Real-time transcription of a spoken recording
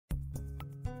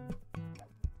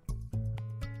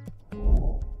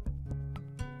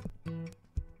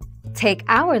Take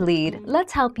our lead,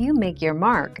 let's help you make your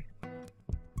mark.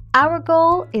 Our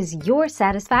goal is your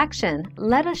satisfaction.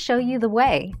 Let us show you the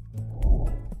way.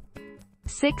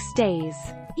 6 days.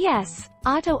 Yes,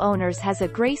 auto owners has a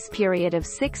grace period of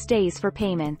 6 days for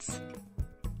payments.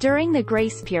 During the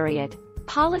grace period,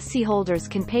 policyholders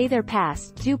can pay their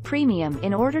past due premium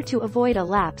in order to avoid a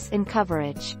lapse in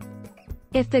coverage.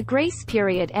 If the grace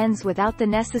period ends without the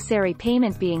necessary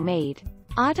payment being made,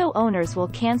 auto owners will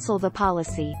cancel the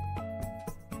policy.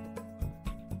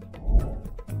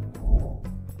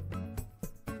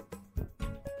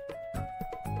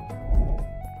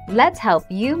 Let's help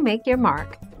you make your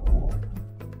mark.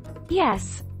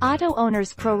 Yes, auto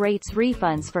owners prorates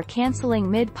refunds for canceling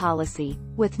mid-policy,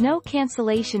 with no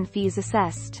cancellation fees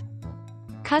assessed.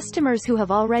 Customers who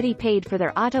have already paid for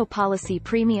their auto policy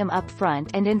premium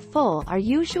upfront and in full are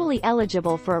usually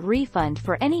eligible for a refund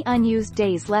for any unused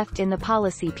days left in the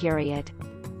policy period.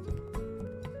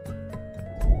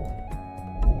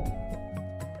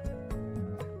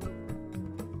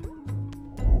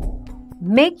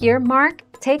 Make your mark,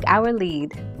 take our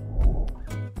lead.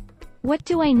 What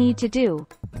do I need to do?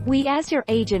 We as your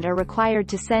agent are required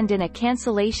to send in a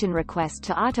cancellation request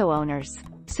to auto owners,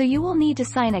 so you will need to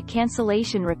sign a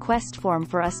cancellation request form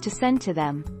for us to send to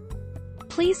them.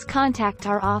 Please contact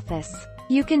our office.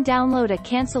 You can download a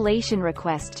cancellation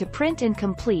request to print and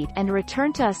complete and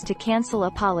return to us to cancel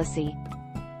a policy.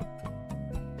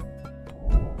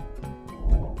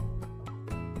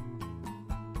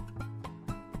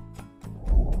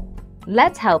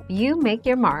 Let's help you make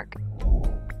your mark.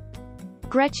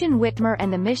 Gretchen Whitmer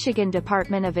and the Michigan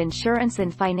Department of Insurance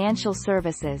and Financial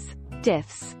Services,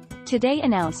 DIFS, today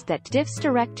announced that DIFS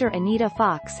Director Anita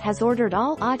Fox has ordered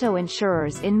all auto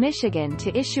insurers in Michigan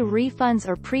to issue refunds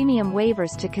or premium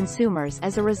waivers to consumers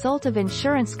as a result of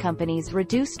insurance companies'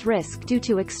 reduced risk due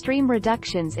to extreme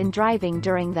reductions in driving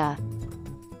during the.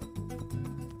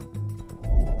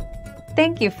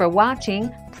 Thank you for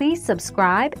watching. Please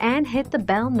subscribe and hit the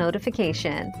bell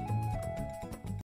notification.